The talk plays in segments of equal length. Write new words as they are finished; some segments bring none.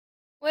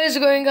What is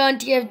going on,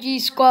 TFG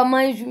squad?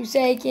 My name is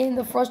Rusek in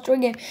the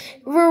Frustrated Game.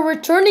 We're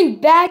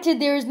returning back to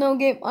There Is No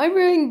Game. I'm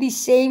wearing the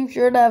same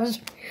shirt I was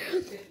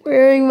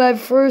wearing my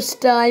first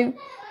time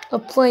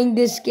of playing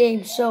this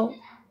game. So,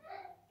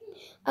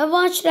 I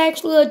watched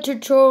actually a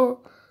tutorial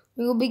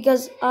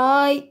because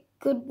I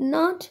could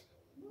not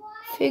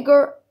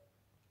figure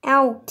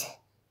out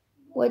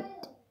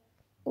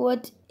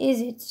what is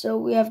it. So,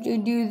 we have to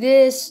do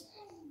this.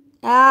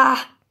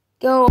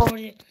 Go over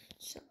there.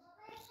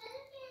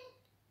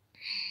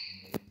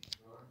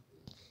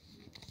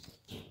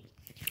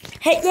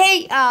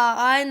 Hey,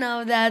 I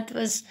know that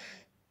was...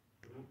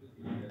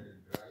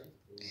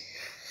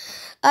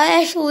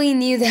 I actually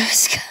knew that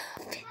was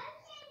coming.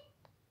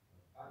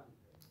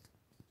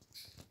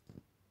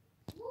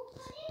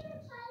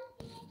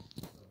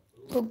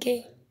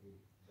 Okay.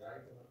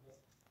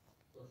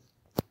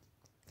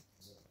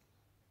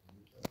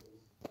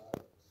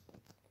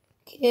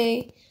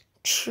 Okay.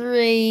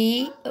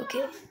 Tree.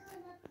 Okay.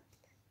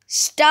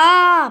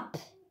 Stop!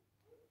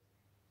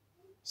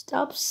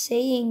 Stop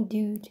saying,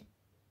 dude.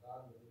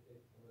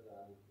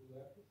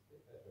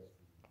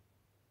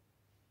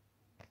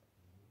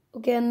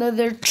 Okay,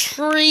 another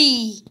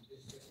tree.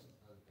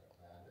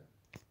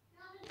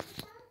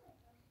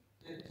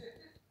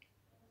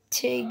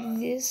 Take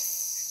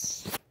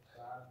this.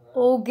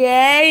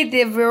 Okay,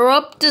 we're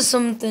up to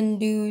something,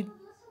 dude.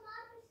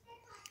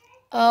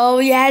 Oh,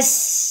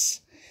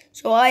 yes.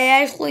 So I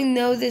actually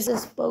know this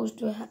is supposed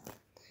to happen.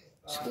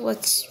 So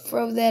let's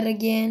throw that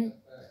again.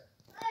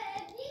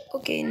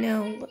 Okay,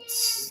 now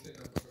let's...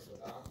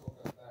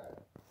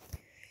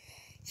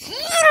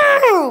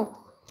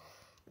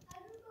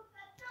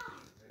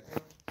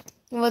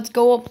 Let's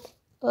go up.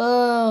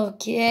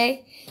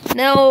 Okay.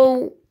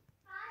 Now,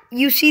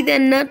 you see that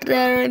nut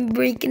that I'm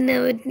breaking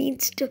now? It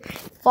needs to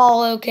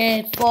fall. Okay,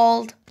 it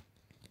falled.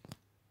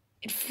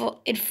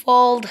 It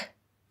falled.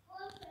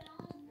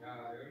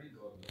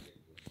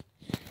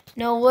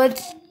 Now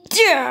let's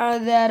tear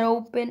that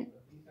open.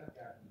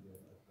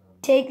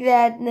 Take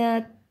that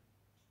nut.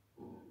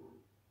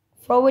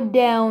 Throw it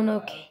down.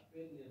 Okay.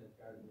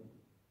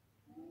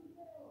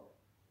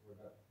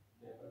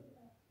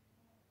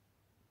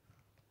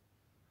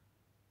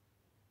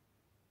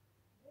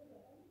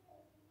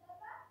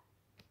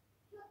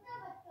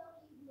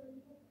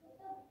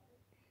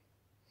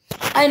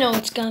 I know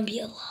it's gonna be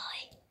a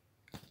lie.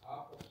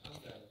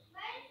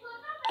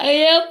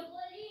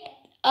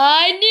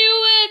 I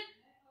knew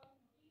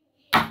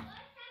it.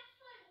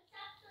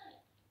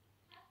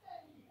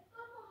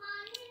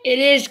 It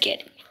is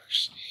getting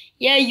worse.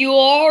 Yeah, you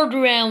are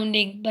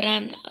drowning, but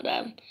I'm not.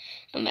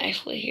 I'm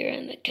actually here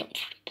in the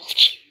comfortable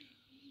chair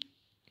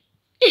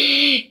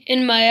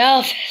in my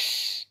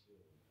office.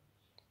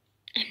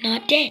 I'm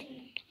not dead.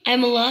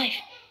 I'm alive.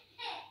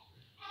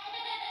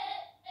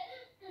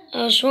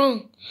 I was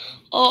wrong.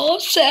 Oh,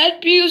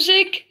 sad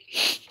music.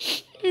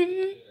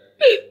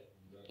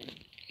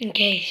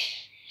 Okay,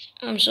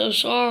 I'm so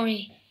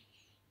sorry.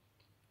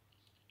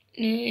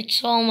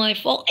 It's all my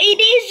fault.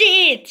 It is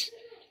it.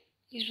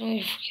 Please let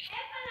me forgive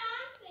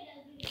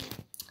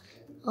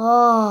me.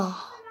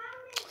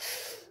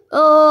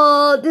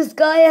 Oh, this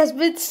guy has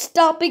been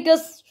stopping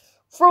us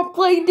from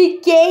playing the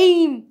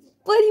game,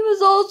 but he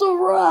was also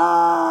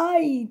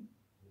right.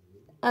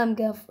 I'm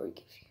gonna forgive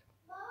you.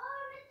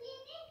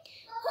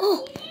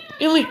 Oh,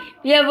 really?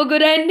 We have a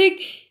good ending?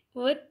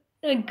 What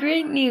a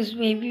great news.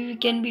 Maybe we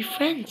can be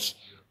friends.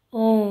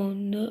 Oh,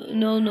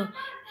 no.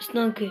 It's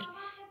not good.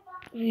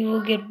 We will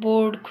get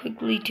bored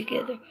quickly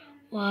together.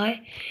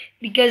 Why?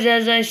 Because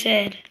as I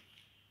said,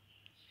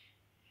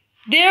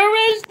 there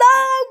is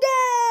no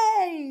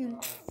game!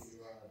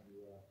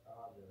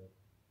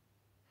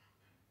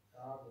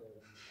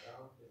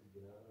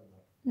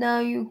 Now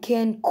you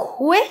can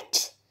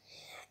quit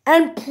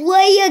and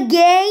play a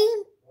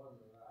game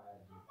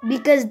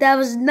because that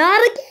was not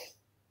a game.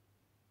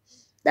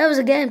 That was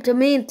a game to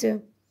me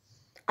too.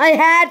 I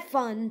had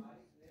fun.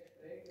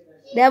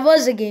 That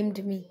was a game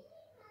to me.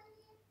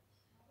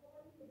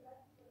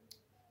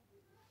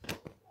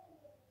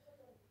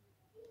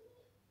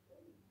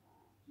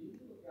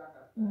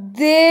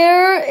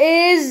 There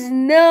is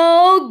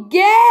no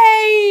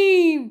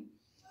game.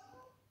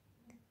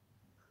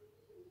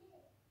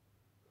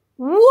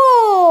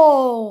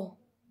 Whoa.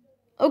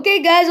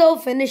 Okay, guys, I'll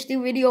finish the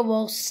video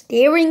while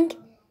staring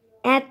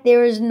at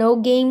There Is No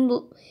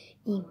Game.